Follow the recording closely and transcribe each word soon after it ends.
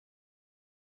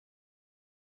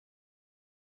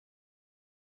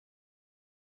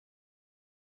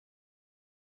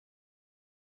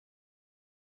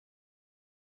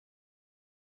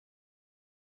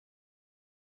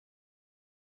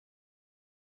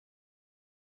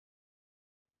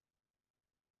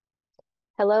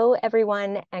Hello,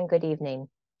 everyone, and good evening.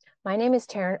 My name is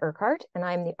Taryn Urquhart, and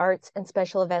I'm the Arts and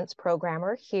Special Events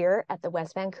Programmer here at the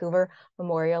West Vancouver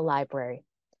Memorial Library.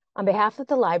 On behalf of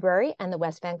the library and the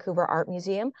West Vancouver Art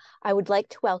Museum, I would like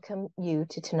to welcome you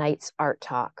to tonight's Art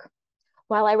Talk.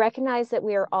 While I recognize that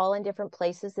we are all in different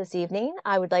places this evening,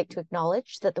 I would like to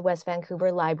acknowledge that the West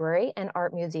Vancouver Library and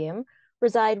Art Museum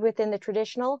reside within the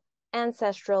traditional,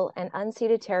 ancestral, and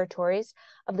unceded territories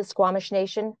of the Squamish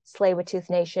Nation, Tsleil-Waututh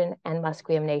Nation, and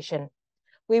Musqueam Nation.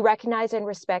 We recognize and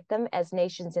respect them as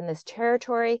nations in this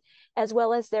territory, as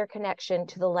well as their connection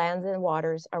to the lands and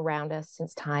waters around us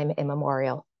since time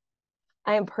immemorial.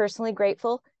 I am personally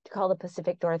grateful to call the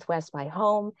Pacific Northwest my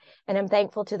home, and I'm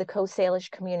thankful to the Coast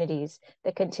Salish communities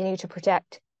that continue to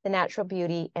protect the natural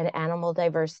beauty and animal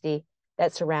diversity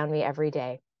that surround me every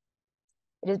day.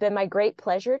 It has been my great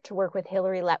pleasure to work with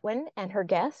Hilary Letwin and her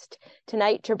guest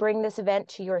tonight to bring this event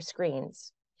to your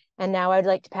screens. And now I'd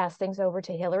like to pass things over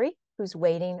to Hilary, who's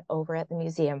waiting over at the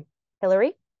museum.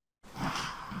 Hilary?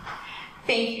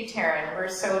 Thank you, Taryn. We're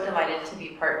so delighted to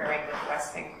be partnering with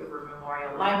West Vancouver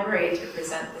Memorial Library to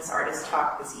present this artist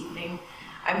talk this evening.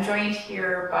 I'm joined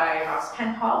here by Ross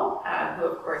Penhall, who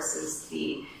of course is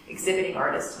the exhibiting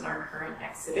artist in our current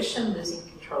exhibition, Losing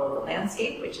Control of the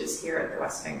Landscape, which is here at the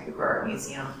West Vancouver Art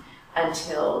Museum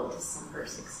until December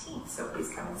 16th, so please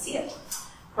come and see it.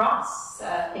 Ross,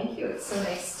 thank you. It's so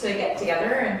nice to get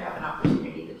together and have an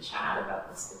opportunity to chat about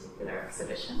this particular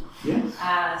exhibition.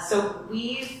 Yes. So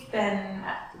we've been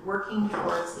working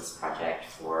towards this project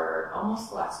for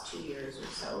almost the last 2 years or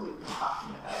so. We've been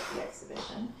talking about the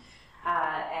exhibition.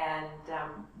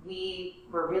 We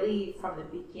were really, from the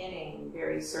beginning,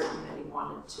 very certain that we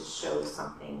wanted to show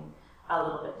something a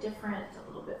little bit different, a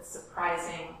little bit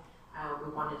surprising.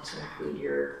 We wanted to include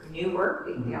your new work.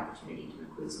 We had the opportunity to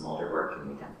include some older work, and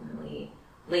we definitely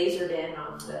lasered in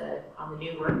on the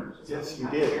new work, which is yes,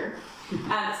 what we you have did. here.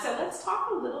 So let's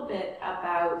talk a little bit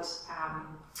about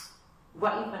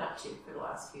what you've been up to for the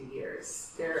last few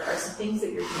years. There are some things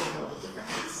that you're doing a little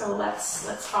differently. So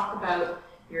let's talk about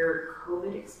your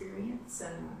COVID experience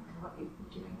and what you've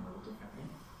been doing a little differently.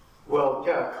 Well,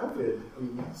 yeah, COVID, I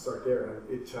mean, let's start there.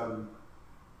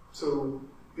 So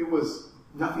it was,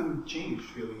 nothing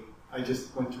changed really. I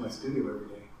just went to my studio every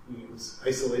day. I mean,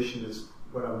 isolation is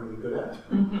what I'm really good at.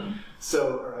 Mm-hmm.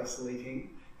 So, or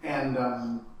isolating. And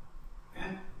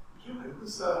yeah, it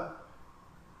was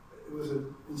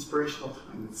an inspirational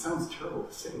time. It sounds terrible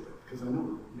to say, but because I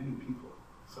know many people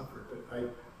suffered,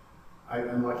 but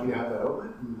I'm lucky to have that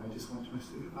outlet, and I just went to my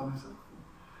studio by myself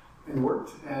and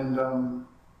worked. And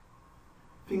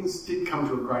things did come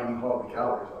to a grinding halt, the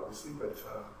galleries, obviously, but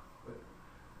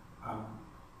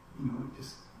you know,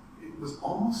 it was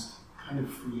almost kind of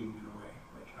freeing in a way.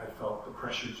 Like I felt the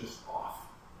pressure just off,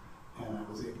 and I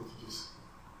was able to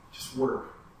just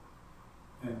work,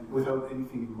 and without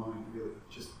anything in mind, really,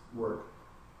 just work.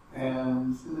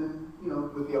 And then, you know,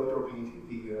 with the outdoor painting,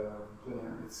 the plein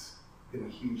air, it's been a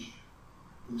huge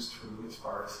boost for me as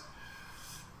far as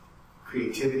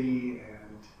creativity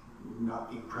and not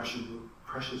being precious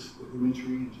with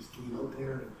imagery and just getting out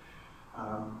there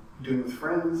and doing it with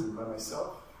friends and by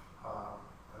myself.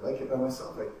 I like it by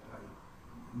myself. I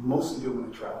mostly do it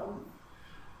when I travel,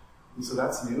 and so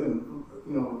that's new. And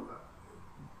you know,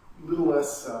 a little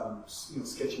less you know,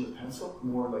 sketching with pencil,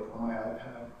 more like on my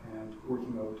iPad and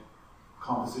working out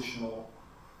compositional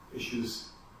issues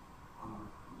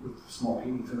with small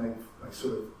paintings. And I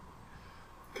sort of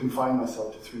confine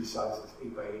myself to 3 sizes: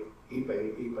 8 by 8, 8 by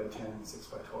 8, 8 by 10, and 6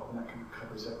 by 12, and that kind of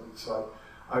covers everything. So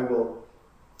I will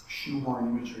shoehorn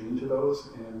imagery into those,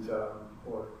 and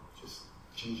or just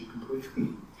change it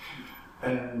completely.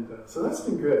 And so that's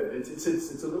been good. It's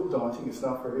a little daunting. It's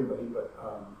not for everybody, but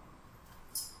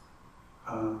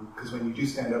because when you do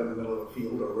stand out in the middle of a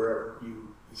field or wherever,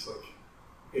 it's like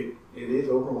it is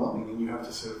overwhelming, and you have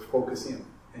to sort of focus in,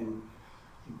 and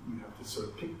you have to sort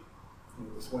of pick. You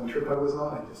know, this one trip I was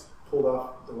on, I just pulled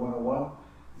off the 101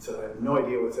 and said, I have no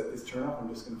idea what's at this turnoff. I'm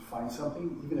just going to find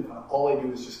something, even if all I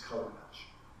do is just color match.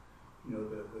 You know,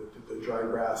 the dry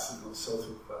grass, you know, south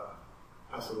of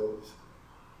Paso Robles.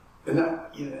 And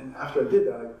that, you know, and after I did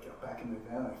that, I got back in my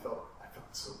van. I felt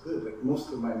so good. Like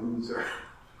most of my moods are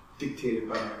dictated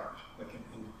by my art. Like,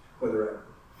 and whether I'm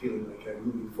feeling like I'm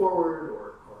moving forward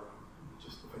or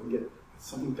just if I can get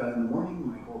something done in the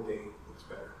morning, my whole day looks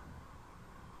better.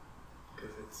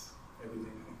 Because it's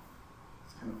everything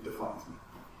that kind of defines me.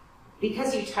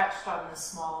 Because you touched on the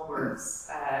small works,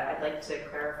 I'd like to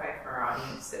clarify for our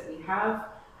audience that we have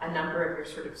a number of your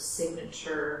sort of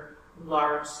signature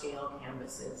large-scale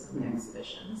canvases in the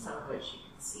exhibition, some of which you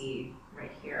can see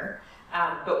right here.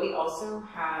 But we also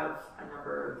have a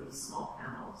number of these small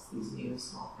panels, these new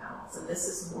small panels. And this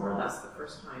is more or less the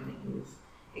first time that you've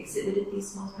exhibited these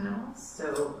small panels.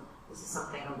 So this is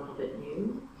something a little bit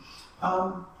new.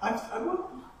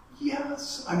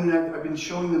 Yes. I mean, I've been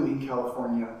showing them in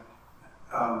California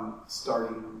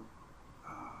starting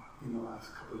in the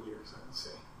last couple of years, I would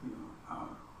say.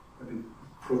 I've been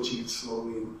approaching it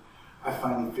slowly, and I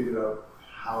finally figured out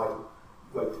how I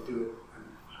like to do it and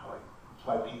how I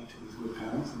apply paint to these wood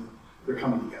panels, and they're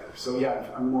coming together. So yeah,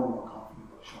 I'm more and more confident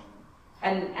about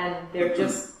showing them. And they're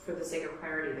just, for the sake of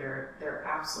clarity, they're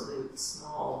absolute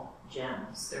small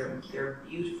gems. They're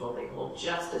beautiful. They hold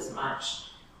just as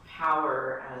much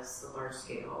power as the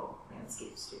large-scale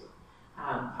landscapes do.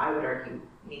 I would argue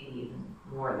maybe even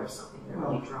more. There's something that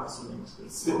really draws you into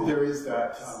these small. There is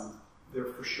that. There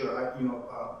for sure.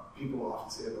 People often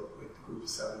say about like the Group of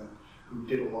Seven, who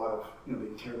did a lot of,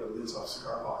 they tear the lids off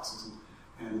cigar boxes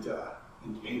and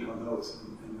paint on those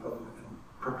and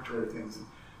preparatory things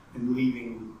and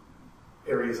leaving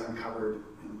areas uncovered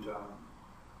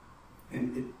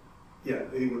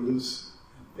they were loose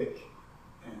and thick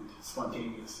and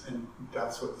spontaneous, and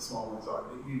that's what the small ones are.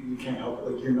 You can't help it.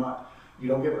 Like you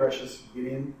don't get precious. You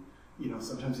get in.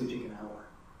 Sometimes they take an hour.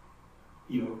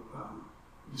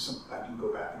 I can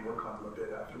go back and work on them a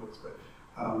bit afterwards, but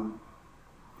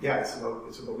it's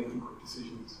about making quick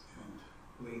decisions and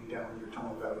laying down your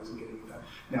tonal values and getting it done.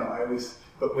 Now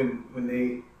but when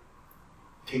they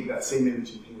take that same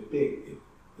image and paint it big,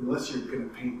 unless you're going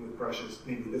to paint with brushes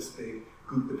maybe this big,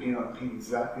 goop the paint on and paint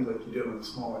exactly like you do on the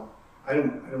small one, I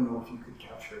don't know if you could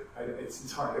capture it.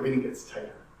 It's hard. Everything gets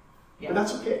tighter, but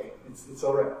that's okay. It's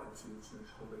all right. It's a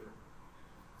whole different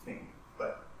thing,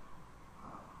 but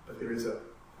there is a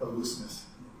looseness,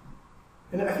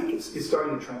 and I think it's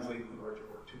starting to translate in the larger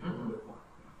work too, a little bit more.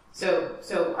 So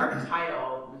our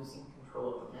title, "Losing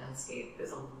Control of the Landscape,"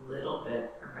 is a little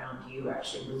bit around you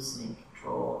actually loosening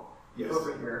control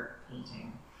over your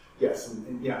painting. Yes,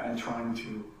 and trying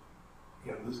to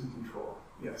losing control.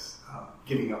 Yes,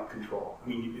 giving up control. I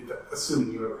mean,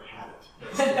 assuming you ever had it,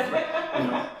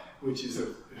 which is So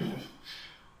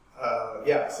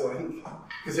I think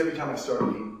because every time I start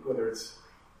painting, whether it's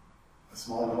a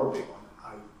small one or big one,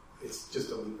 it's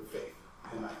just a leap of faith,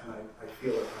 and I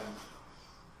feel like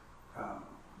I'm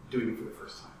doing it for the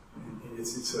first time. And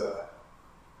it's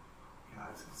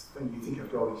funny. You think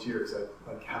after all these years I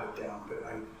have it down, but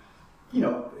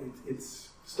it's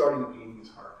starting the painting is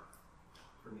hard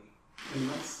for me, and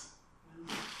that's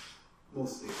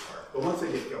mostly it's hard. But once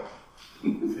I get going,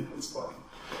 it's fun.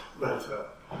 But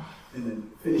and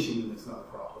then finishing them is not a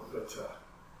problem. But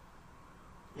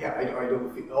I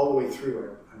don't think all the way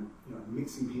through. I'm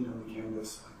mixing paint on the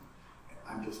canvas.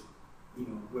 I'm just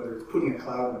whether it's putting a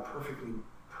cloud in a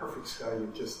perfect sky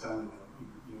you've just done,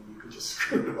 you could just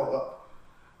screw it all up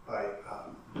by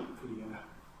putting in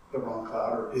the wrong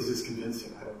cloud, or is this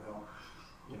convincing? I don't know.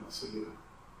 So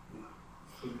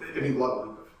I mean,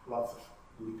 lots of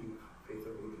leaping of faith,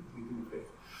 or leaping of faith.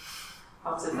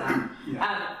 Lots of that.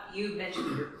 You mentioned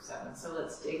the Group of Seven, so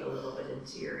let's dig a little bit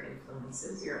into your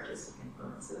influences, your artistic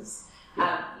influences.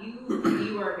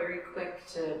 You are very quick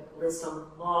to list a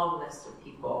long list of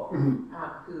people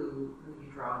who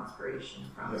you draw inspiration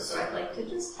from. Yes. So I'd like to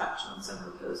just touch on some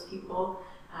of those people.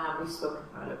 We've spoken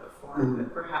about it before,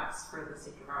 but perhaps for the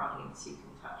sake of our audience, you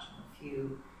can touch on a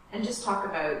few and just talk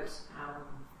about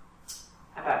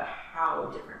how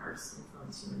different artists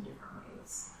influence you in different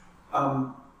ways.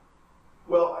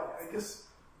 Well, I guess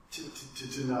to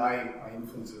deny my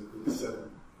influence of the Group of Seven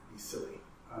would be silly,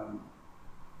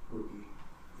 would be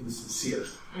insincere.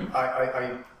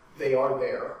 They are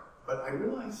there, but I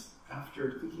realized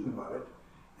after thinking about it,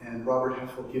 and Robert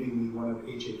Heffel giving me one of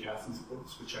A.J. Casson's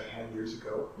books, which I had years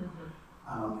ago,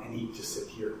 and he just said,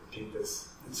 "Here, take this."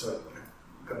 And so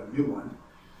I got a new one.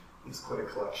 It's quite a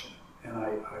collection. And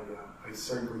I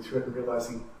started going through it and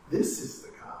realizing this is the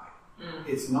guy.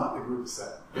 It's not the Group of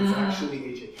Seven. It's actually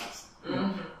A.J. Casson.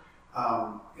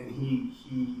 And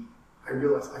I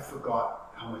realized I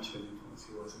forgot how much of an influence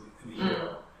he was in a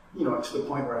hero. To the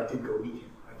point where I did go meet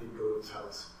him. I did go to his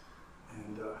house.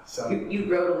 And you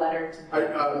wrote a letter to him? I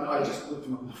just looked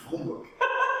him up in the phone book.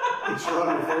 It's right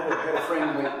on the phone book. I had a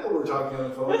friend, we were talking on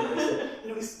the phone, and I said,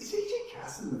 is A.J.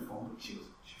 Casson in the phone book? She goes,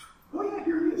 "Oh yeah,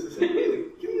 here he is." I said,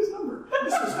 "Really? Give me his number."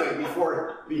 This was way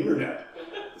before the internet.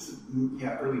 This is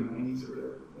early '90s or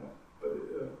whatever. But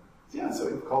so I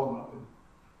called him up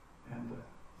and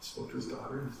spoke to his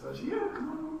daughter and said, "Yeah, come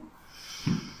on."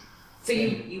 So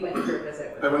you went for a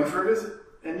visit with him? I went for a visit,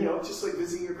 and just like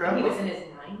visiting your grandma. He was in his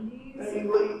 90s.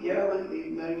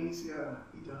 Late '90s. Yeah,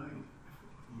 he died a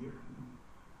year.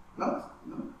 No,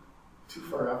 too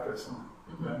far after I saw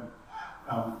him.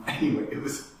 Anyway, it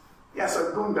was, yeah,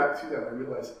 so going back through that, I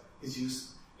realized his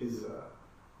use,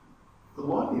 a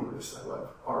lot of the artists I love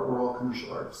were all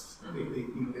commercial artists. They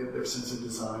have their sense of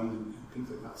design and things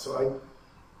like that. So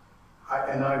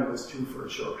I was too for a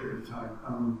short period of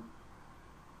time.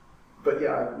 But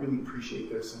yeah, I really appreciate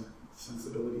their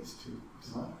sensibilities to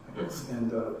design, I guess,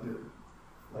 and their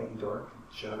light and dark and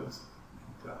shadows,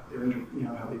 and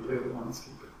how they play with the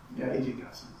landscape. But yeah, A.J.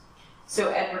 Casson. So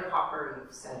Edward Hopper,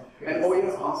 you've said. And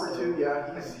Hopper too.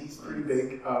 Yeah, he's pretty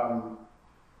big.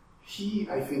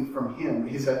 I think from him,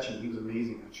 his etching, he was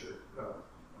amazing etcher.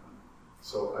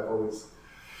 So I've always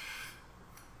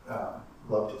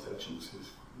loved his etchings.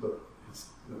 His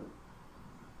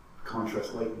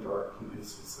contrast, light and dark.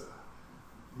 His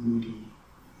moody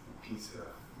piece,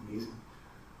 amazing.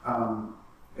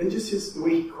 And just the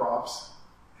way he crops,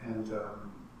 and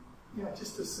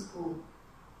just a simple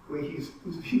way he was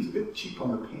a bit cheap on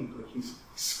the paint. Like he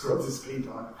scrubs his paint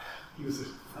on. He was a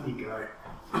funny guy.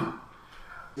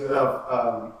 He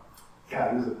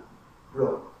was a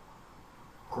real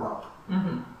grump.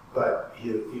 But he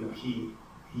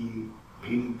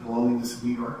painted the loneliness of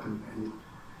New York, and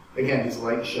again, his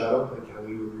light and shadow, like how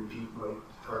he would repeat light,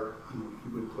 dark, he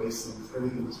would place things.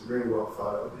 Everything was very well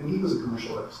thought out, and he was a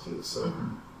commercial artist too. So,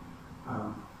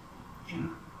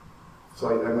 So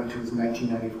I went to his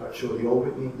 1995 show, The Old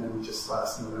Whitney, and then just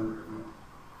last November,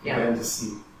 I went to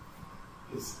see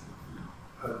his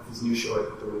new show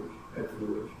at the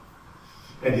New Whitney.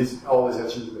 And all his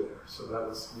etchings were there, so that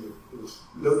was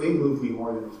really, they moved me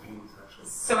more than his paintings, actually.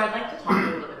 So I'd like to talk a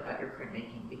little bit about your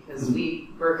printmaking, because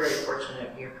we're very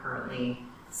fortunate. We are currently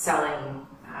selling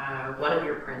one of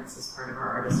your prints as part of our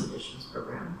Artist Editions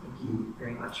program. Thank you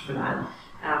very much for that,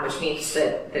 which means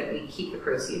that we keep the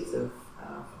proceeds of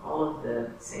all of the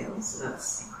sales, so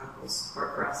that's incredible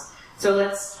support for us. So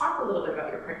let's talk a little bit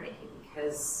about your printmaking,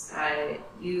 because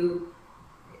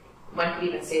one could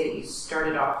even say that you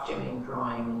started off doing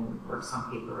drawing and works on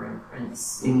paper and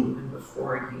prints maybe even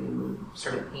before you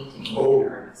started painting.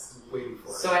 Way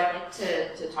before. So I'd like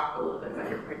to talk a little bit about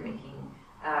your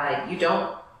printmaking. You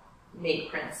don't make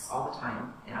prints all the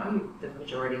time. The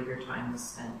majority of your time is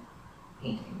spent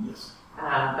painting. Yes.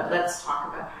 But let's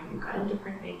talk about how you got into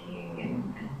printmaking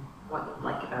and what you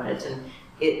like about it. And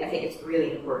I think it's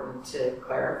really important to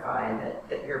clarify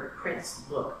that your prints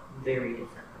look very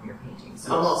different from your paintings,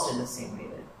 almost in the same way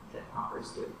that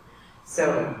Hoppers do.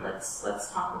 So let's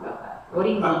talk about that. What do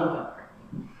you love about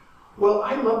printmaking? Well,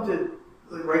 I loved it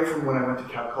right from when I went to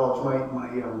Cap College. My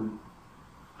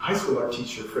high school art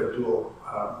teacher, Fred Duell,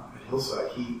 at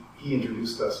Hillside, he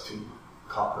introduced us to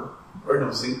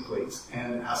zinc plates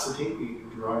and acetate. We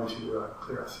draw into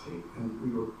clear acetate, and we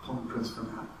were pulling prints from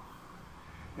that.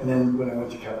 And then when I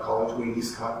went to Cap College, Wayne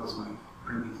Eastcott was my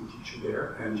printmaking teacher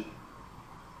there, and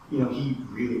he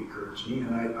really encouraged me.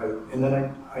 And then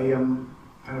I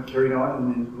kind of carried on, and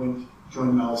then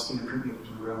joined Malestina Printmakers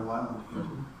on Grand Island.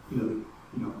 And,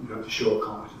 you have to show a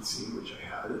competency, which I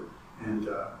had, and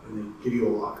they give you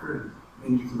a locker,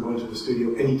 and you can go into the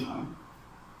studio anytime.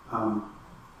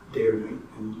 Day or night,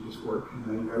 and you just work.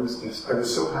 And I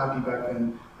was so happy back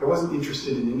then. I wasn't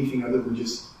interested in anything other than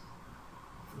just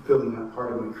fulfilling that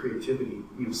part of my creativity.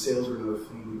 Sales were another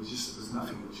thing. It was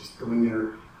nothing. It was just going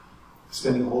there,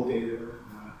 spending a whole day there,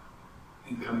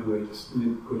 and coming away, and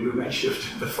then go do a night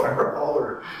shift at the fire hall,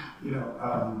 or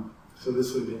So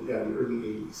this would have been the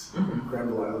early '80s.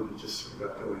 Granville Island had just sort of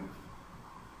got going,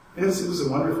 and it was a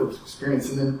wonderful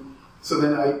experience. And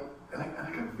then I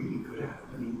got really good at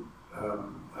it.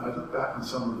 I look back on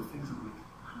some of the things, I'm like,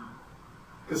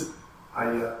 because I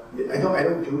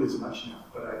don't do it as much now,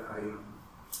 but I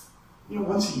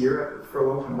once a year, for a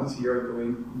long time, once a year I go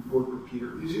in and work with Peter.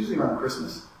 It was usually around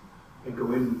Christmas. I'd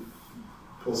go in,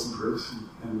 pull some proofs,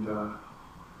 and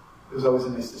it was always a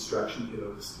nice distraction to get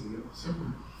out of the studio.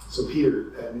 So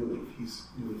Peter at New Leaf, he's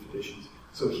New Leaf Editions,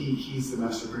 so he's the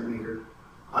master printmaker.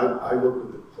 I work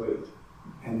with the plate,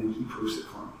 and then he proofs it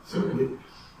for me. So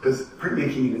because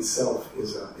printmaking in itself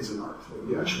is an art, like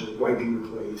the actual wiping the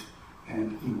plate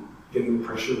and getting the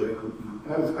pressure right. And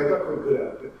I got quite good at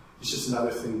it, but it's just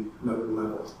another thing, another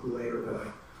layer that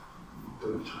I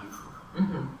don't have time for.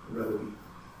 I'd rather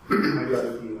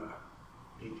be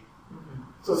painting.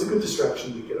 So it's a good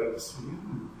distraction to get out of the studio.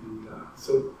 And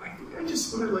so I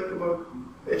just, what I like about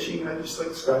etching, I just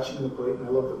like scratching the plate, and I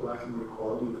love the black and white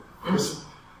quality. Of course,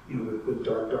 the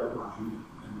dark line.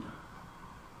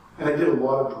 And I did a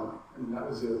lot of drawing. That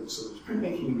was it. So there's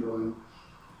printmaking and drawing,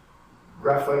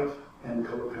 graphite and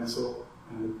color pencil,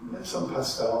 and some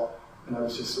pastel. And I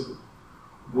was just sort of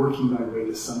working my way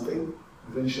to something.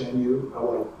 Eventually I knew,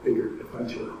 I figured if I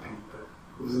do paint, but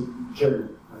it was Jerry,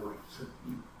 my wife, said,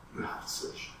 you have to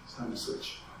switch. It's time to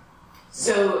switch.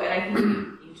 So, and I think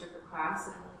you took a class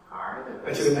in Carr.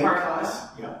 I took a night class.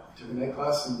 Yeah, I took a night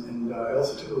class, and I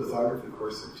also took a lithography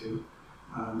course there too.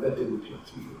 That didn't appeal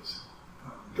to me. It was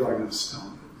drawing on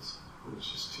stone. It was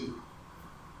just too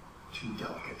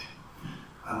delicate.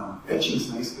 Etching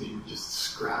is nice because you can just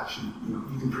scratch, and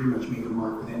you can pretty much make a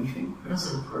mark with anything.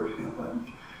 That's the part of it.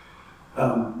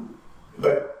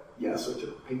 But yeah, so I took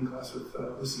a painting class with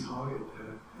Lucy Hogg at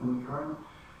Emily Carr.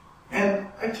 And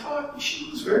I taught, she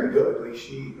was very good. Like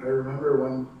I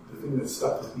remember the thing that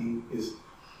stuck with me is,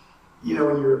 when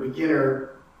you're a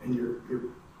beginner and you're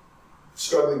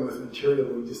struggling with material,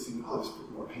 you just think, oh, I'll just put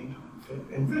more paint on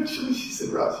it. And eventually she said,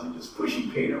 Ross, you're just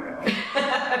pushing paint around. You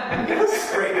gotta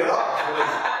scrape it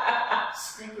off.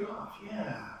 Scrape it off,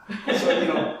 yeah.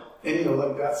 So,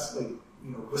 like that's like,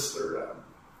 Whistler,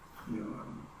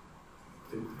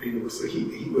 the painter Whistler,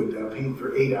 he would paint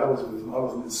for 8 hours with his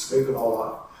models and then scrape it all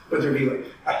off. But there'd be like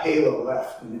a halo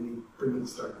left, and then he'd bring it and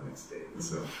start the next day. And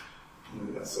so,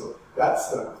 so that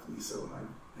stuck with me. So,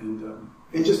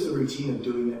 and just the routine of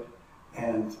doing it,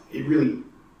 and it really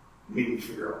made me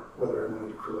figure out whether I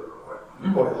wanted acrylic or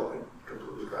oil. Oil, I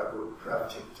completely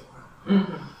gravitated to oil.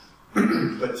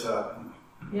 But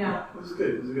yeah, it was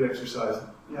good. It was a good exercise.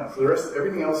 Yeah, for the rest,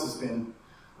 everything else has been,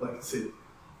 like I said,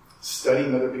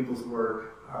 studying other people's work.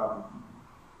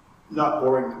 Not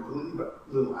boring completely, but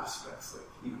little aspects like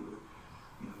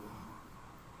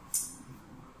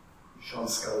Sean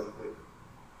Scully,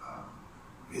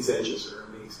 his edges are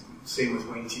amazing. Same with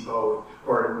Wayne Thiebaud,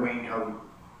 or Wayne, how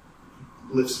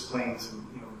he lifts planes, and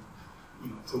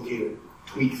it's okay to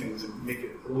tweak things and make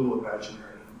it a little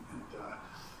imaginary. And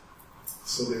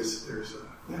so there's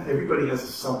everybody has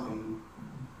something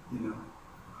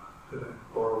that I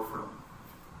borrow from.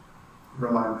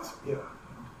 Remind myself,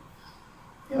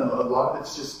 a lot of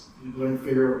it's just you learn to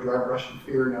figure out dry brush and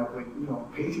figuring out, like,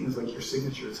 painting is like your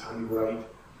signature. It's how you write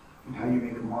and how you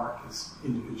make a mark is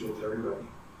individual to everybody.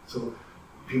 So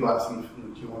people ask me,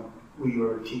 will you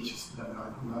ever teach us? No, I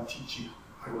will not teach you.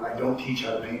 I don't teach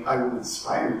how to paint. I will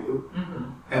inspire you,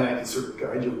 and I can sort of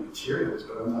guide you with materials,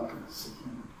 but I'm not going to sit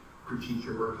here and critique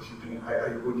your work as you paint. I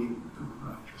wouldn't even, I'm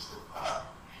not interested.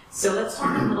 So let's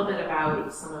talk a little bit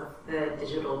about some of the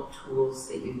digital tools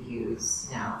that you use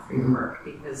now for your work,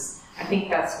 because I think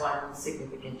that's one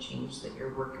significant change that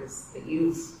your work is, that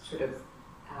you've sort of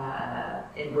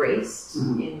embraced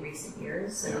in recent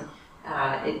years, and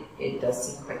it does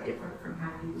seem quite different from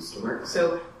how you used to work.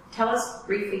 So tell us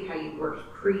briefly how you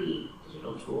worked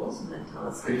pre-digital tools, and then tell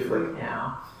us how you work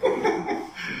now.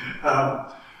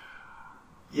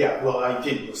 Yeah, well, I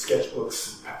did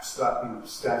sketchbooks, stacks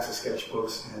of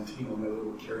sketchbooks, and my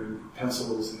little carrying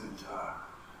pencils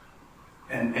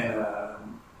and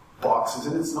boxes.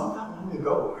 And it's not that long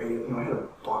ago. I had a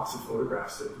box of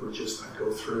photographs that were just I'd go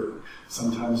through.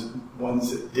 Sometimes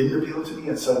ones that didn't appeal to me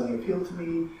and suddenly appealed to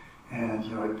me, and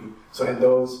so I had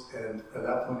those. And at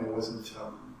that point, I wasn't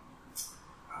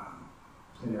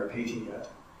in there painting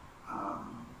yet.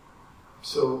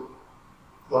 So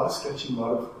a lot of sketching, a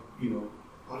lot of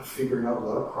figuring out, a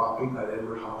lot of cropping, that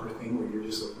Edward Hopper thing where you're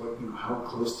just like, how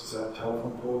close does that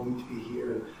telephone pole need to be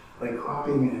here? And like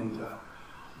cropping, and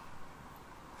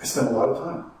I spent a lot of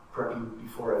time prepping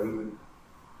before I even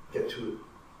get to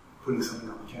putting something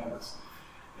on the canvas.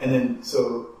 And then,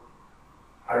 so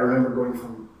I remember going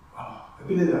from, I've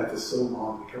been into that for so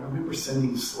long. Like I remember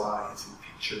sending slides and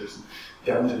pictures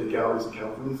down to the galleries in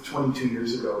California 22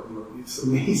 years ago. It's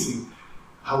amazing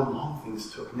how long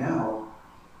things took now.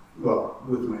 Well,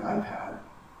 with my iPad,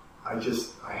 I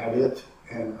had it,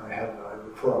 and I have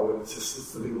the Pro, and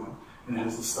it's the big one, and it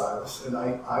has the stylus, and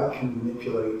I can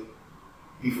manipulate,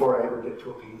 before I ever get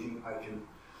to a painting, I can,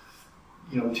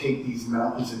 take these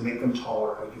mountains and make them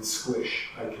taller, I can squish,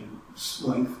 I can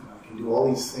lengthen, I can do all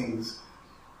these things.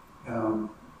 I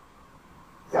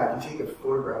can take a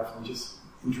photograph and just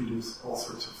introduce all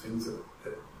sorts of things that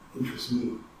interest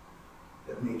me,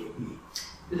 that make it me.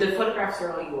 The photographs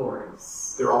are all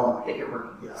yours. They're all mine. That you're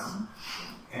working with. Yes.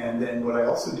 And then what I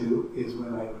also do is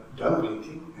when I've done a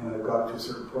painting and I've got to a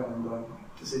certain point, I'm going,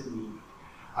 what does it need?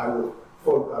 I will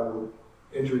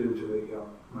enter it into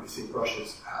my Say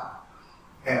Brushes app,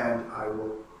 and I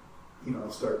will,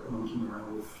 start monkeying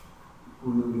around with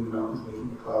removing the mountains, making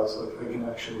the clouds. Like I can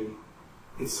actually,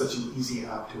 it's such an easy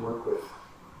app to work with.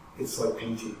 It's like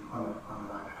painting on an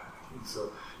iPad.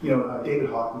 So, David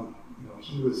Hockney,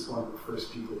 he was one of the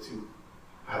first people to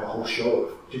have a whole show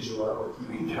of digital artwork.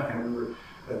 I remember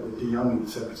at the Young in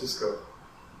San Francisco,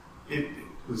 it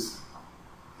was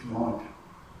beyond.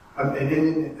 And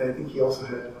then I think he also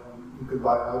had you could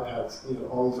buy iPads, you know,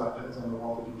 all these iPads on the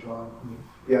wall to be drawn. I mean,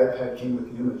 the iPad came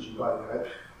with the image, you buy the iPad.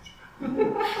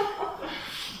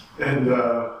 And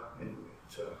anyway,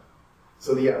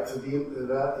 so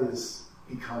that is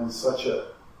become such a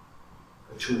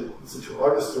tool. It's a tool.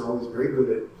 Artists are always very good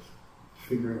at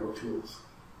figuring out tools.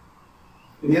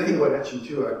 And the other thing about etching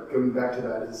too, going back to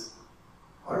that, is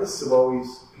artists have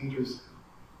always, painters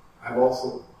have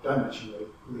also done etching, like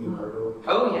Leonardo.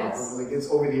 Oh yes. Like it's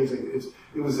over the years, like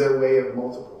it was their way of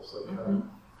multiples, like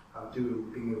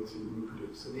being able to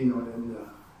reproduce. You know, and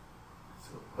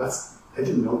so I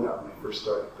didn't know that when I first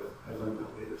started, but I learned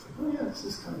that later. It's like, oh yeah, it's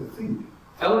this kind of thing.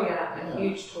 Oh yeah, a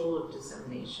huge tool of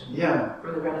dissemination. Yeah.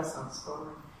 From the Renaissance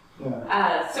forward.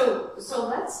 Yeah. So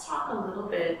let's talk a little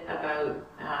bit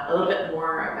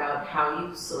more about how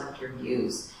you select your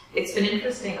views. It's been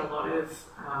interesting. A lot of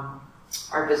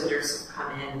our visitors have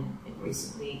come in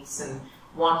recent weeks and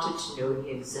wanted to know the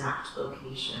exact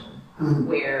location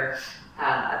where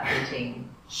a painting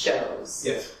shows.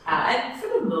 Yes. And for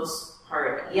the most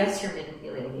part, yes, you're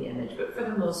manipulating the image, but for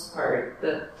the most part,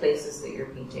 the places that you're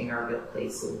painting are good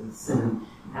places. And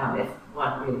if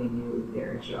one really knew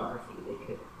their geography, they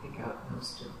could pick out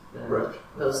most of the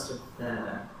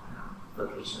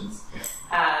locations.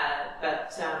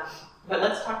 But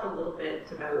let's talk a little bit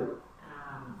about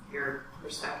your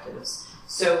perspectives.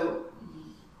 So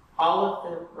all of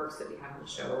the works that we have in the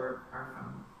show are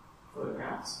from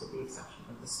photographs, with the exception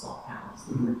of the small panels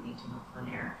that we're painting on plein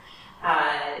air.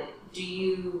 And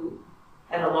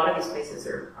a lot of these places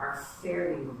are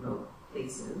fairly remote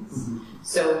places.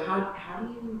 So how do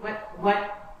you,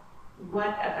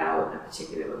 what about a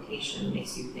particular location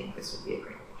makes you think this would be a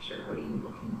great picture? What are you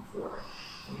looking for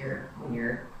when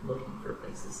you're looking for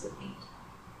places to paint?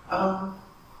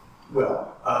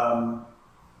 Well,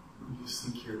 let me just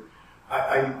think here.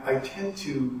 I tend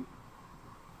to,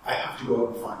 I have to go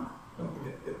out and find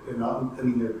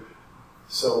them.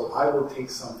 So I will take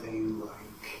something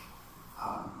like,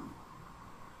 I'm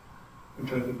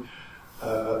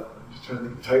just trying to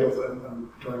think of titles.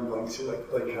 I'm drawing blanks here,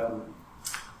 like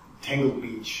Tangled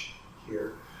Beach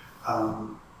here.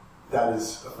 That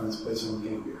is a friend's place on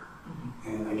Gambier.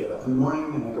 And I get up in the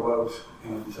morning and I go out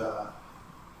and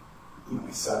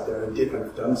I sat there.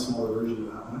 I've done a smaller version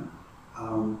of that one.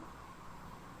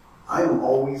 I am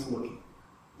always looking.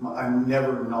 I'm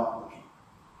never not looking.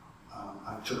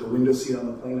 I took a window seat on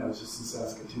the plane. I was just in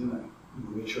Saskatoon. I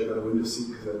made sure I got a window seat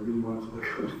because I really wanted to look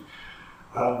good.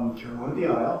 Karen wanted the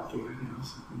aisle.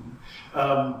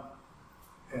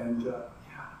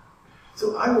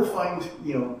 So I will find,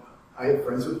 I have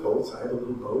friends with boats. I have a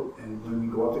little boat, and when we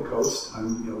go up the coast,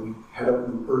 we head up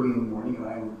early in the morning, and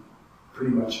I am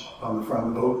pretty much on the front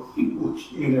of the boat,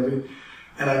 looking and everything.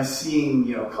 And I'm seeing,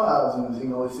 clouds, and I'm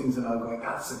seeing all these things, and I'm going,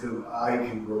 that's a good one. I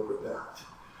can work with that.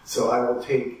 So I will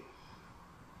take,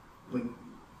 I'm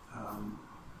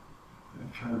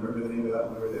trying to remember the name of that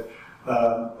one over there.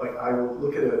 I will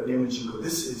look at an image and go,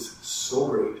 this is so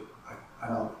great.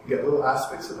 And I'll get little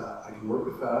aspects of that. I can work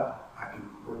with that. I can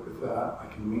work with that. I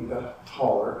can make that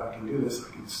taller. I can do this. I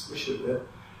can squish it a bit.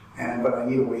 But I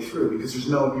need a way through because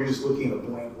you're just looking at a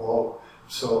blank wall.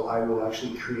 So I will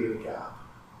actually create a gap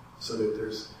so that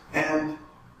and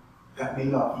that may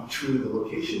not be true to the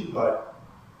location, but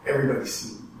everybody's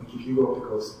seen. Like if you go up the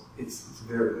coast, it's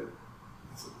very good.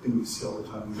 It's a thing you see all the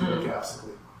time. These little gaps.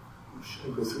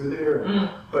 Should I go through there?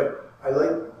 But I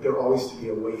like there always to be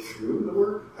a way through the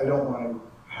work. I don't want to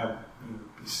have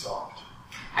be stopped.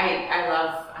 I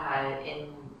love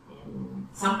in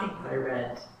something that I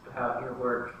read about your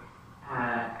work.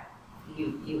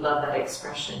 You love that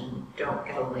expression. Don't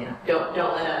let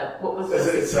a what was this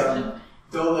expression?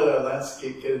 Don't let a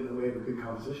landscape get in the way of a good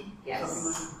composition. Yes.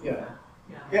 Something like that.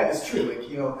 Yeah, it's true.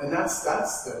 And that's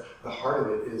the heart of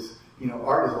it is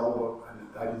art is all about.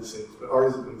 I didn't say this, but art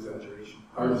is about exaggeration.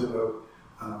 Art is about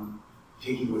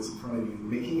taking what's in front of you and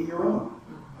making it your own.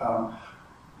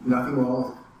 Nothing wrong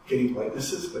with getting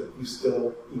likenesses, but you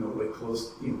still,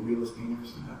 close, realist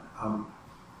painters and that.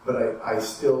 But you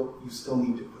still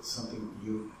need to put something of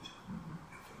you in it. I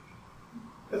think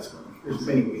that's one way. There's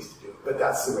many ways to do it, but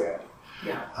that's the way I do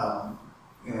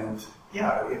it.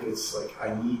 If it's like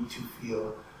I need to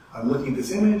feel, I'm looking at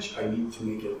this image, I need to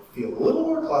make it feel a little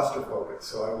more claustrophobic,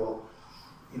 so I will.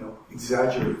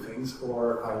 Exaggerate things,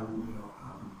 or I'm,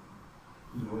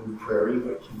 in the prairie,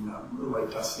 like in light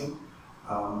dusting,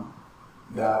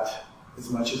 that as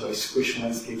much as I squish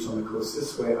landscapes on the coast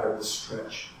this way, I will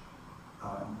stretch.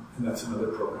 And that's another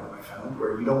program I found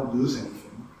where you don't lose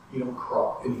anything, you don't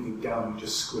crop anything down, you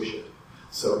just squish it.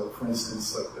 So, for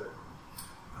instance, like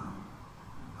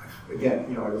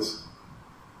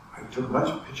I I took a bunch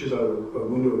of pictures out of a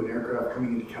window of an aircraft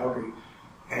coming into Calgary,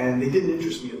 and they didn't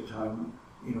interest me at the time,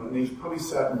 you know, and they probably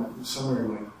sat somewhere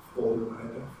in my folder I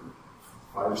had done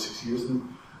for 5 or 6 years,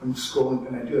 and I'm scrolling,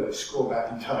 and I do that, I scroll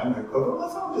back in time, and I go, well,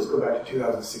 I'll just go back to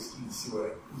 2016 and see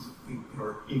what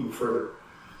or even further.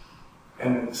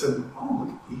 And I said, oh,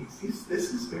 look at these,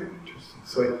 this is very interesting.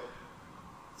 So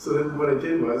then what I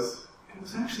did was, it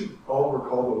was actually Oliver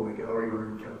Caldwell, my gallery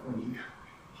owner in California.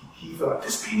 He thought,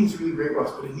 this painting's really great,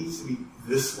 Ross, but it needs to be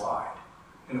this wide.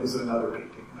 And it was another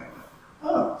painting. And I thought,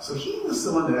 oh, so he was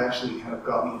the one that actually kind of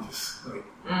got me into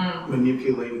like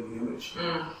manipulating the image.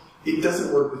 It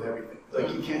doesn't work with everything.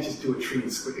 Like you can't just do a tree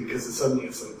and split it because suddenly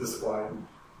it's like this wide.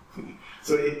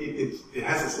 So it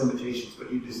has its limitations,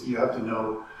 but you have to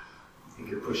know if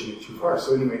you're pushing it too far.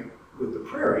 So anyway, with the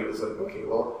prairie, it was like, okay,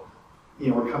 well, you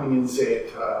know, we're coming in, say,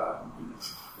 at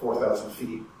 4,000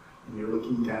 feet, and you're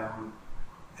looking down,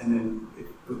 and then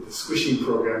with the squishing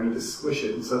program, you just squish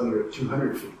it, and suddenly you're at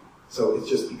 200 feet. So it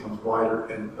just becomes wider,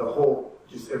 and the whole,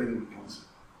 just everything becomes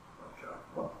like,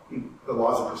 well, the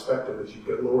laws of perspective, as you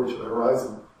get lower to the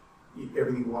horizon,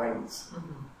 everything widens.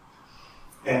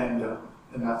 And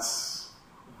that's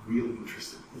really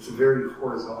interesting. It's a very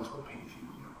horizontal painting.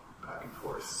 Back and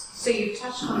forth. So you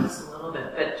touched on this a little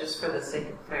bit, but just for the sake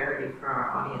of clarity for our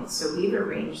audience, so we've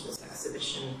arranged this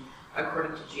exhibition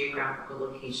according to geographical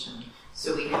location.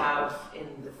 So we have,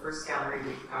 in the first gallery,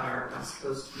 we've got our West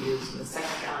Coast views. In the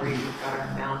second gallery, we've got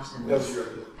our mountains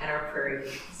and our prairie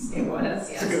views. It was,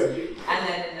 yes. And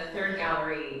then in the third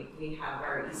gallery, we have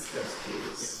our East Coast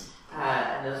views.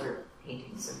 And those are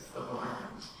paintings of the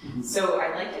land. So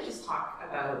I'd like to just talk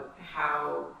about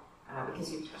how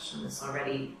because you've touched on this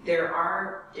already, there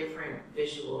are different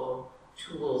visual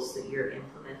tools that you're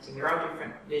implementing. There are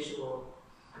different visual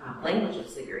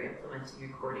languages that you're implementing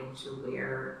according to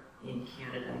where in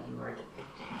Canada you are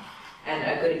depicting.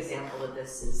 And a good example of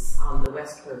this is on the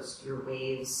West Coast, your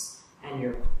waves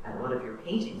and a lot of your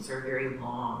paintings are very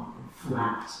long and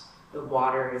flat. The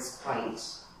water is quite,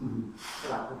 for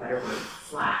lack of a better word,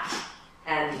 flat.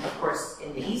 And of course,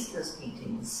 in the East Coast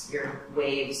paintings, your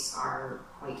waves are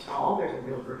quite tall. There's a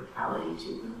real verticality to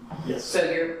them. Yes. So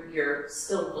you're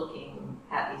still looking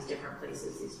at these different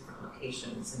places, these different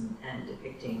locations, and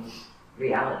depicting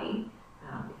reality,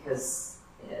 because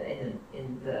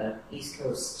in the East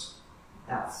Coast,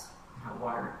 that's how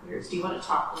water appears. Do you want to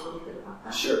talk a little bit about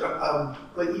that? Sure.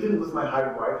 Like even with my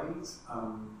high wide paintings,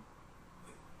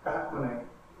 back when I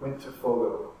went to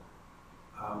Fogo,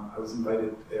 I was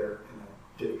invited there and I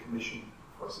did a commission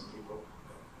for some people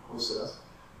that hosted us,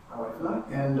 my wife and I.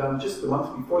 And just the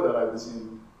month before that, I was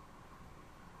in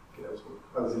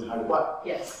Hawaii.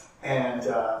 Yes. And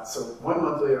so 1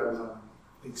 month later, I was on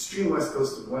the extreme west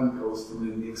coast of one coast and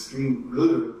then the extreme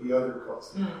the other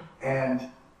coast. And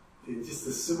just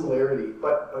the similarity.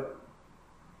 But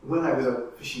when I was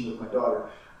out fishing with my daughter,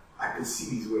 I could see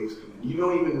these waves coming in. You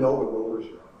don't even know what rollers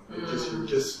you're on. You're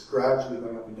just gradually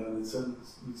going up and down, and suddenly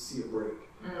you see a break.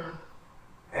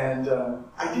 And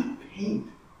I didn't paint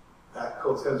that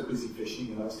coast. I was busy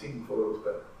fishing and I was taking photos,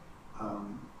 but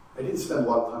I didn't spend a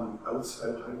lot of time outside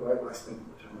of Hawaii. I spent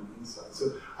more time on the inside.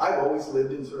 So I've always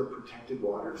lived in sort of protected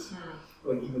waters.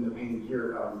 Like even the painting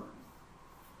here, I'm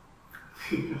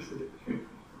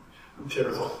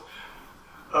terrible.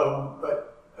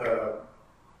 But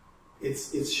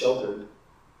it's sheltered.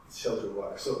 It's sheltered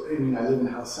water. So I mean, I live in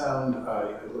House Sound.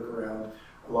 I look around.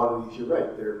 A lot of these, you're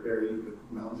right. The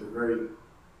mountains are very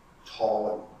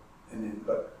tall,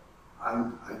 but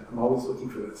I'm always looking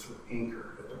for that sort of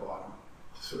anchor at the bottom.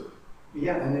 Sort of,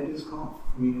 yeah, and it is calm.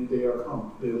 I mean, they are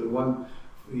calm.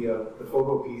 The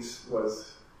Fogo piece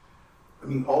was, I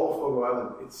mean, all of Fogo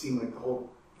Island. It seemed like the whole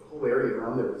area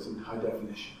around there was in high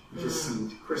definition. It just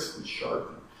seemed crisp and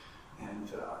sharp, and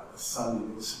the sun.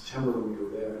 It was September when we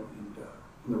were there, and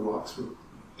the rocks were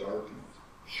dark and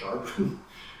sharp.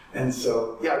 And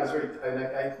so, yeah, it was very.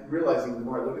 I realizing the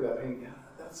more I look at that painting, yeah,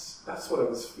 that's what I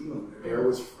was feeling. The air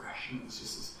was fresh, and it was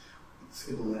just this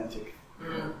Atlantic,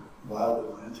 wild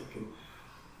Atlantic, and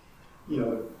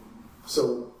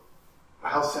so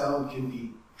House Sound can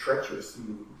be treacherous. The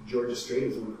Georgia Strait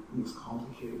is one of the most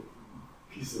complicated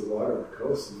pieces of water on the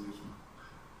coast, and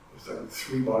there's like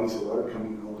 3 bodies of water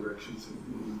coming in all directions,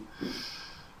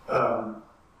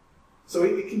 so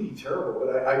it can be terrible.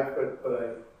 But I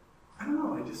don't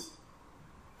know.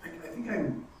 I think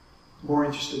I'm more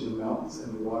interested in the mountains,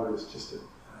 and the water is just an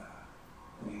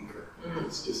anchor.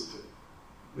 It's just to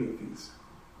make things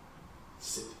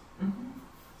sit.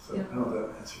 So I don't know if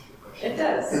that answers your question. It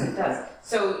does. It does.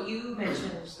 So you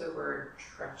mentioned the word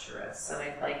treacherous, and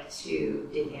I'd like to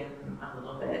dig in a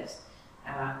little bit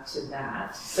to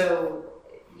that. So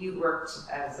you worked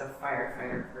as a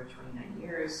firefighter for 29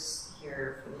 years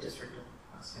here for the District of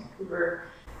West Vancouver,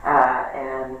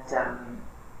 and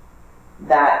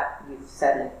that you've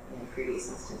said in previous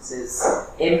instances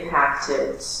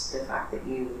impacted the fact that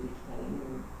you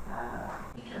became a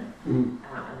painter, and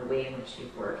the way in which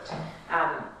you've worked.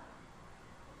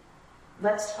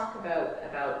 Let's talk about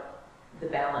the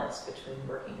balance between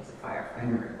working as a firefighter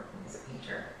and working as a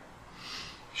painter.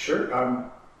 Sure.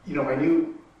 You know, I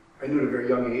knew at a very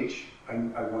young age I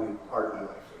wanted art in my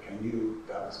life. Like I knew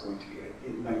that was going to be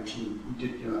in 19.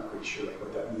 You're not quite sure like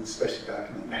what that means, especially back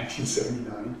in like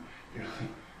 1979. You know,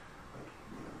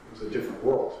 it was a different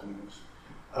world. I mean, it was,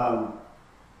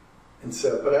 and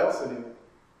so, but I also knew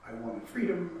I wanted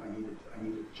freedom. I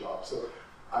needed a job. So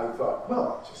I thought,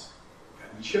 well, I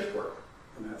need shift work,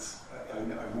 and that's I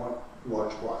want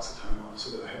large blocks of time off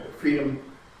so that I have the freedom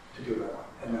to do what I want,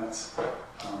 and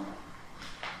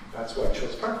that's why I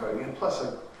chose firefighting. And plus,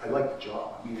 I liked the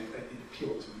job. I mean, it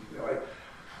appealed to me. You know, I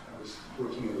was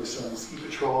working at West Vancouver Ski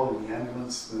Patrol in the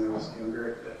ambulance when I was younger,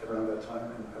 around that time,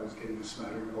 and I was getting a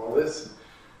smattering of all this.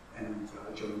 And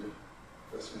I joined the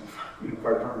West Vancouver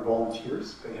Fire Department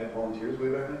volunteers. They had volunteers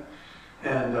way back then.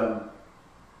 And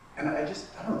I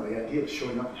don't know, the idea of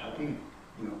showing up and helping,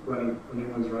 you know, running, when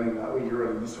anyone's running that way, you're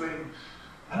running this way.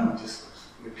 I don't know,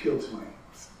 it appealed to my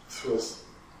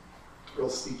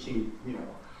thrill-seeking, you know,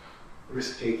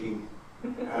 risk-taking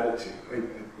attitude. I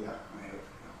have.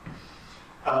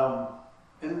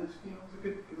 And you know,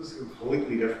 it was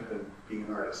completely different than being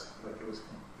an artist. Like it was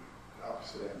the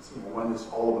opposite ends. You know, one is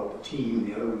all about the team,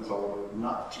 the other one's all about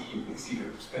not team. It's either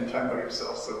spend time by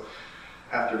yourself. So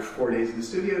after 4 days in the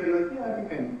studio, I'd be like, yeah, I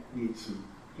think I need some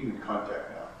human contact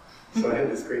now. So I had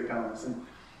this great balance. And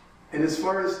as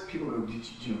far as people go, do you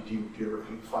ever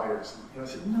paint fires? And, you know, I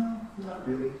said, no, not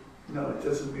really. No, it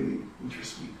doesn't really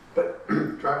interest me. But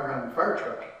driving around in a fire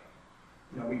truck,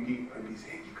 you know, I'd be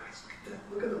saying, hey, you guys,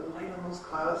 look at the light on those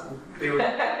clouds. And they were,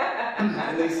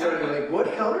 and they started like,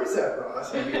 what color is that,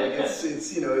 Ross? And I'd be like,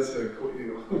 it's you know, it's a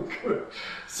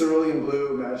cerulean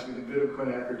blue matched with a bit of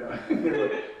quinacridone.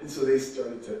 And so they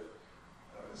started to,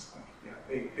 that was funny. Yeah,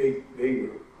 they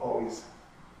were always,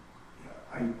 yeah,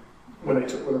 when I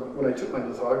took my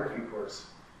lithography course,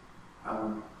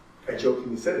 I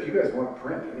jokingly said, if you guys want to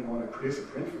print, and you want to produce a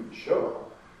print from the show,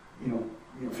 you know,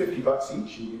 $50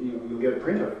 each, and you know, you'll get a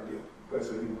printout deal.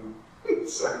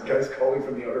 Because sorry, guys calling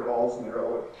from the outer halls, and they're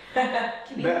all like,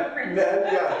 can you have a print?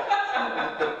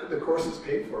 Yeah. The course is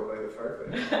paid for by the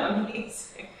firefighters.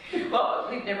 Amazing. Well,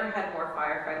 we've never had more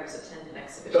firefighters attend an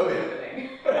exhibition. Oh,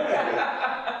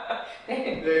 yeah.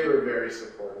 They were very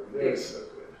supportive. They were so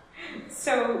good.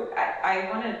 So I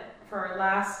want to, for our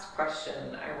last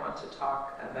question, I want to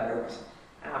talk about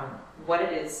what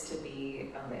it is to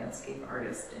be a landscape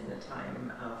artist in the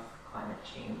time of climate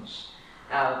change.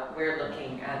 We're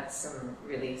looking at some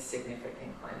really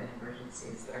significant climate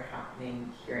emergencies that are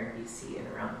happening here in BC and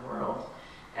around the world.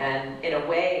 And in a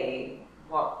way,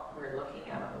 what we're looking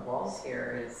at on the walls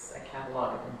here is a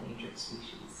catalog of endangered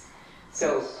species.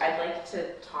 So I'd like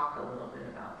to talk a little bit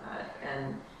about that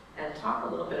and talk a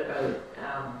little bit about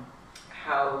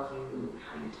how you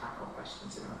tackle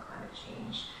questions around climate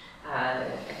change.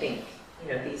 I think,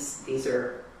 you know, these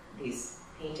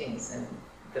paintings and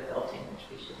the felting, which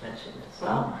we should mention as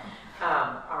well,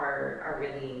 are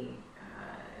really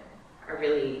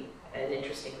an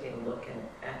interesting way to look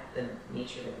at the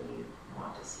nature that we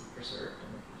want to see preserved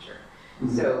in the future.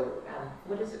 Mm-hmm. So,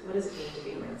 what does it mean to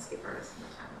be a landscape artist in the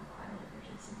time of climate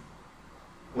emergency?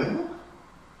 Well,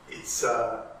 it's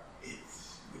the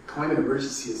climate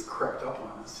emergency has crept up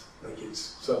on us. Like it's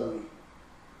suddenly,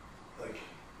 like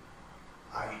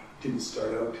I didn't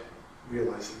start out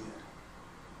realizing that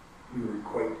we were in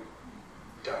quite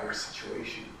dire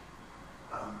situation.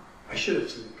 I should have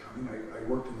seen it coming. I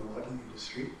worked in the logging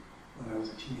industry when I was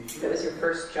a teenager. That was your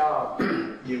first job.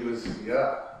 It was,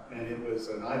 yeah, and it was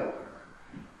an eye-opener.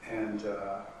 And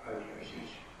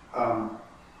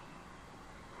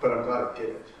but I'm glad I did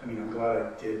it. I mean, I'm glad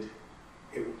I did.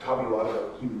 It taught me a lot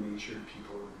about human nature and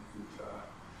people.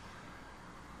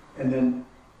 And then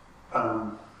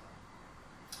I'm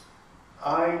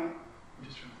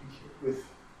just trying to think here.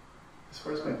 As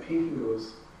far as my painting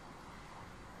goes,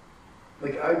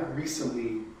 like I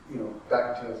recently, you know,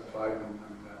 back in 2005 when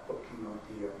that book came out,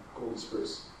 the Golden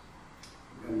Spurs.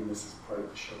 I mean, this is part of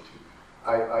the show too.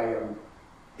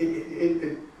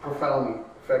 It profoundly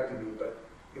affected me, but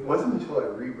it wasn't until I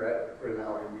reread it, or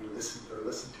now I listened to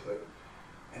it,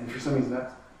 and for some reason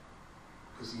that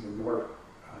was even more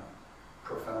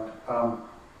profound.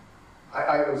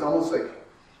 I was almost like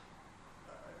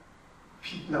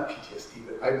not PTSD,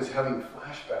 but I was having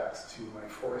flashbacks to my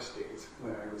forest days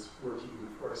when I was working in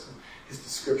the forest, and his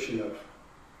description of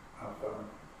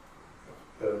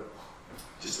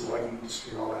just the lighting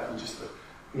industry and all that, and just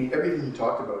I mean, everything he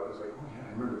talked about was like, oh yeah,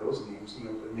 I remember those names, you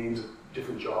know, the names of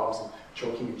different jobs, and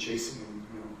choking and chasing, and,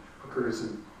 you know, hookers,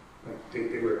 and like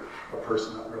they were a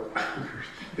person, not really hookers.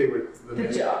 They were the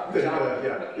job.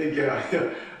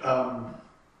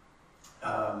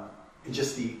 And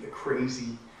just the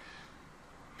crazy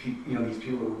people, you know, these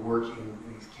people who work in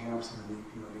these camps, and then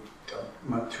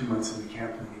they 2 months in the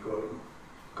camp, and they go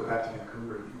back to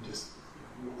Vancouver and just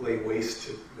lay waste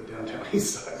to the downtown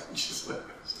east side, which is like,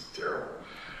 it's just terrible.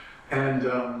 And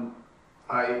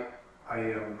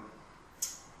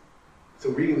so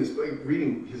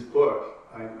reading his book,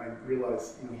 I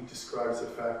realized, you know, he describes the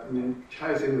fact, and then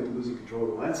ties in with losing control of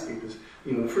the landscape, is,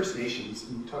 you know, the First Nations,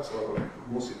 and he talks a lot about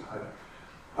mostly the Haida,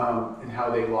 and how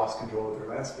they lost control of their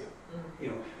landscape. You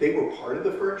know, they were part of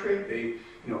the fur trade. They,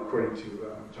 you know, according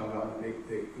to John Allen, if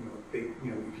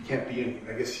you can't be in,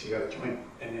 I guess you got to join.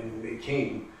 And then they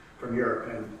came from Europe,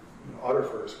 and you know, otter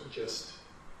furs were just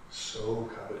so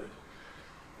coveted.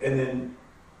 And then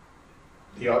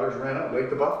the otters ran out, like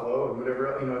the buffalo and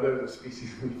whatever, you know, other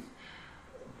species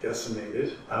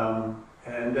decimated.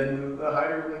 And then the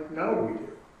Haida were like, now what do we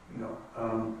do? You know,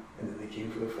 and then they came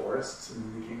for the forests, and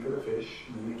then they came for the fish,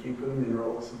 and then they came for the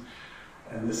minerals.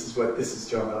 And this is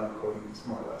John Allen quoting, it's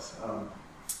more or less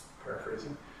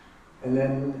paraphrasing. And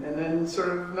then sort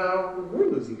of now we're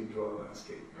losing control of the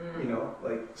landscape. You know,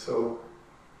 like, so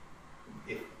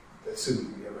if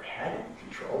assuming we ever had any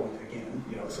control, and again,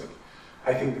 you know, it's like,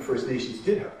 I think the First Nations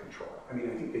did have control. I mean,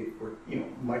 I think they were, you know,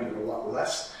 minded a lot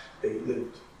less. They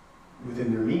lived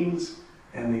within their means,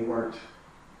 and they weren't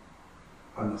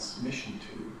on this mission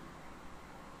to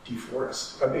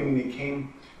deforest. I mean, they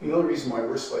came. The only reason why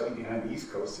we're slightly behind the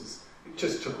East Coast is it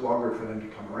just took longer for them to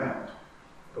come around.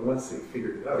 But once they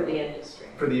figured it out. For the industry.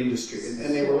 For the industry.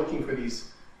 And they were looking for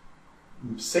these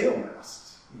sail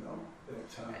masts, you know.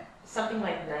 That, something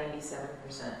like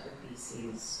 97% of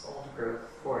BC's old growth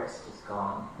forest is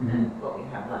gone. And what we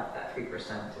have left, that 3%,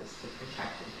 is the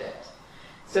protected bit.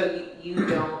 So you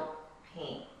don't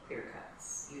paint clear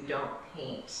cuts. You don't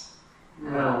paint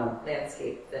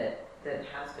landscape that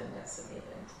has been decimated.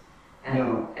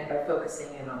 And by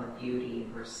focusing in on the beauty,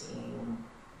 we're seeing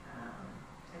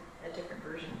a different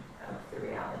version of the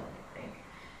reality, I think.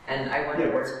 And I wonder...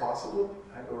 Yeah, what's possible?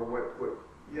 Or what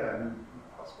I mean,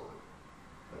 not possible.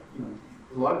 But, you know,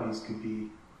 a lot of these could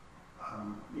be,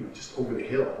 you know, just over the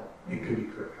hill. It could be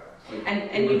clear cut. Like,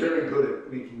 and we're very good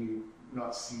at making you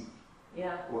not see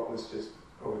what was just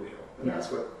over the hill. And that's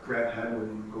what Grant Hanlon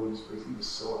in Golden Springs, he was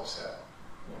so upset.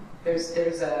 There's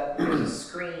a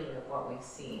screen of what we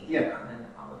see, and then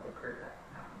all of the curve that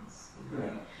happens.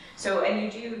 So,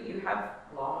 and you have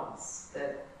logs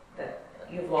that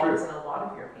you have logs in a lot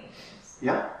of your paintings.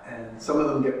 Yeah, and some of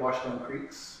them get washed down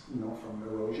creeks, you know, from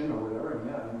erosion or whatever,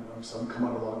 and some come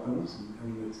out of log booms, and I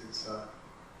mean it's I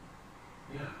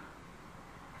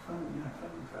find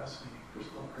them fascinating. There's a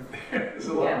lot right there. There's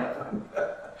a lot I find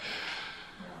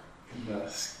in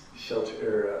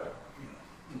shelter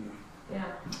you know.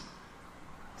 Yeah.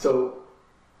 So,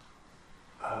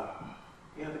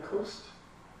 the coast.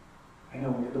 I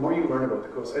know, the more you learn about the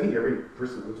coast, I think every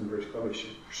person who lives in British Columbia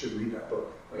should read that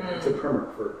book. Like, it's a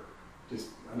primer for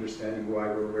just understanding why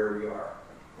we're where we are,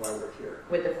 why we're here.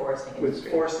 With the foresting industry.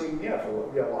 With foresting, a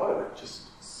lot of it.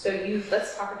 Just. So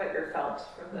let's talk about your felt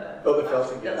from the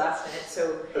felting, last minute.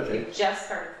 So you just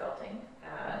started felting.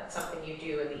 It's something you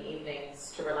do in the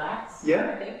evenings to relax.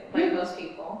 I think, like most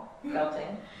people,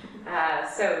 felting.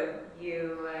 So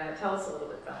you tell us a little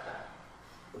bit about that.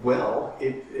 Well,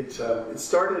 it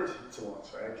started. It's a long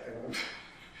story. I won't.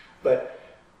 But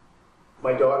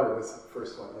my daughter was the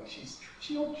first one. Like she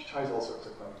tries all sorts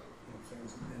of fun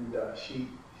things, and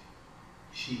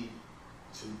she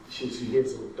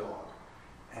gives a little dog,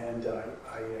 and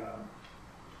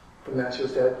from that she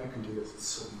goes, Dad, you can do this. It's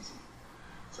so easy.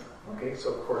 So okay,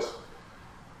 so of course,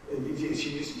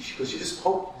 she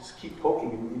just keep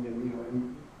poking,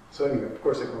 and so anyway, of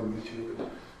course I go on YouTube and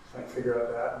try to figure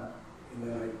out that, and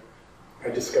then I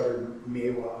discovered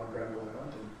Maewa on Grand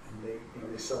Island,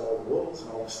 and they sell all the wools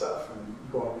and all the stuff, and you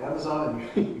go on Amazon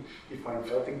and you find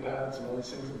felting pads and all these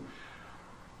things. And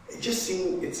it just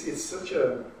seemed it's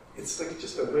like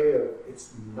just a way of,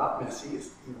 it's not messy,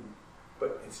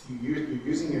 but it's you're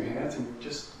using your hands, and you're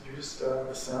just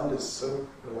the sound is so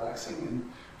relaxing, and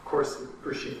of course the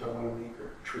first shape I want to make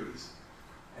are trees,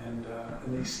 and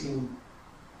they seem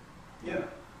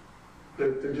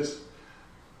they're just,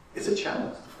 it's a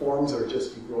challenge. The forms are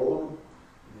just, you roll them,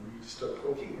 and then you just start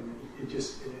poking, and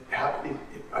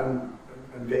it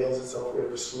unveils itself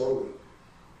rather slowly.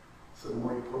 So the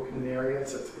more you poke in an area,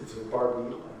 it's a barbed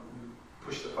needle, and you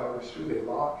push the fibers through, they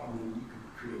lock, and then you can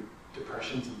create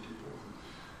depressions and dimples,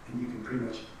 and you can pretty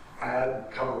much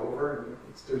add, cover over, and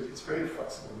it's very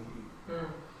flexible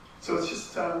medium. So it's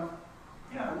just,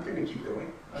 yeah, I'm going to keep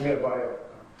going. I'm going to buy a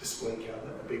display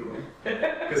cabinet, a big one,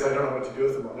 because I don't know what to do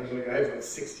with them all. I have like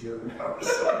 60 of them now,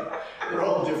 so they're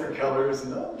all different colors,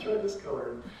 and I'll try this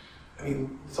color. I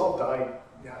mean, it's all dyed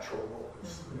natural wool.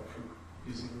 It's from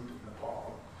using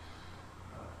Nepal.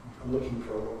 I'm looking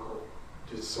for a local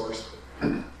source to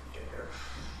get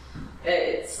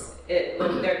there.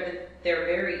 They're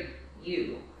very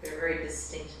you. They're very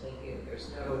distinctly you. There's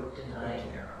no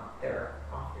denying their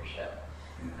authorship.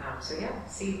 So yeah,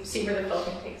 see where the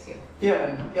felting takes you. Yeah,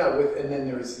 and then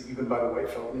you can buy the white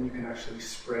felt, and then you can actually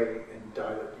spray and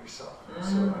dye it yourself.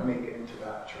 So I may get into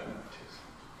that, try not to.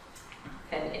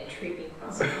 An intriguing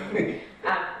possibility.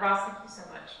 Ross, thank you so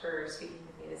much for speaking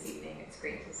with me this evening. It's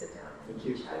great to sit down and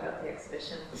chat about the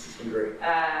exhibition. This has been great.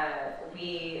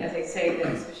 As I say, the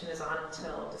exhibition is on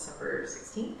until December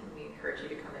 16th, and we encourage you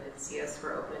to come in and see us.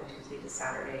 We're open Tuesday to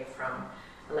Saturday from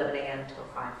 11 a.m. till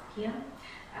 5 p.m.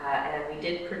 And we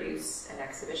did produce an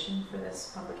exhibition for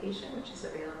this publication, which is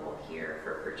available here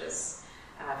for purchase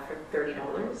for $30.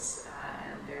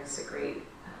 And there's a great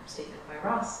statement by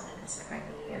Ross and essay by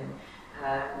me, and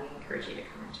we encourage you to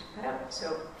come and check that out.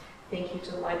 So thank you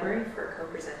to the library for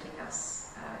co-presenting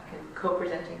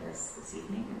this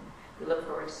evening. And we look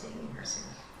forward to seeing you here soon.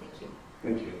 Thank you.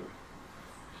 Thank you.